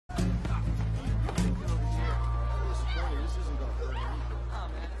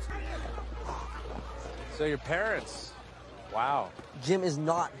So your parents. Wow. Jim is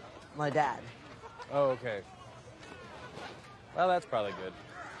not my dad. Oh, okay. Well, that's probably good.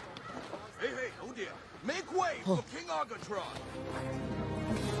 Hey, oh dear. Make way for King Argatron.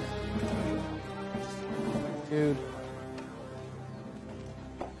 Dude.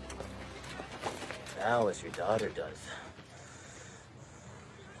 Now, as your daughter does.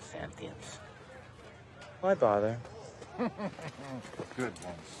 Sentience. Why bother? Good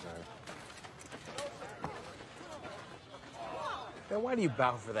one, sir. Then why do you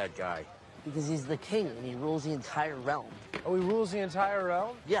bow for that guy? Because he's the king and he rules the entire realm. Oh, he rules the entire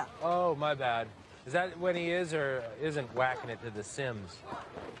realm? Yeah. Oh, my bad. Is that when he is or isn't whacking it to the Sims?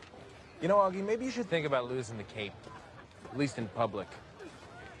 You know, Augie, maybe you should think about losing the cape. At least in public.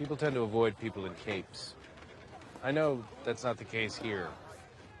 People tend to avoid people in capes. I know that's not the case here.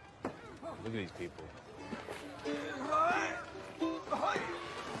 Look at these people.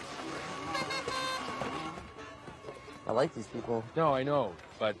 I like these people. No, I know,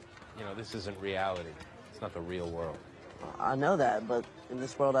 but, you know, this isn't reality. It's not the real world. I know that, but in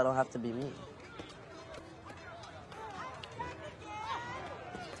this world, I don't have to be me.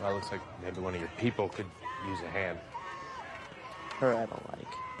 Well, it looks like maybe one of your people could use a hand. Her I don't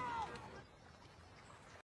like.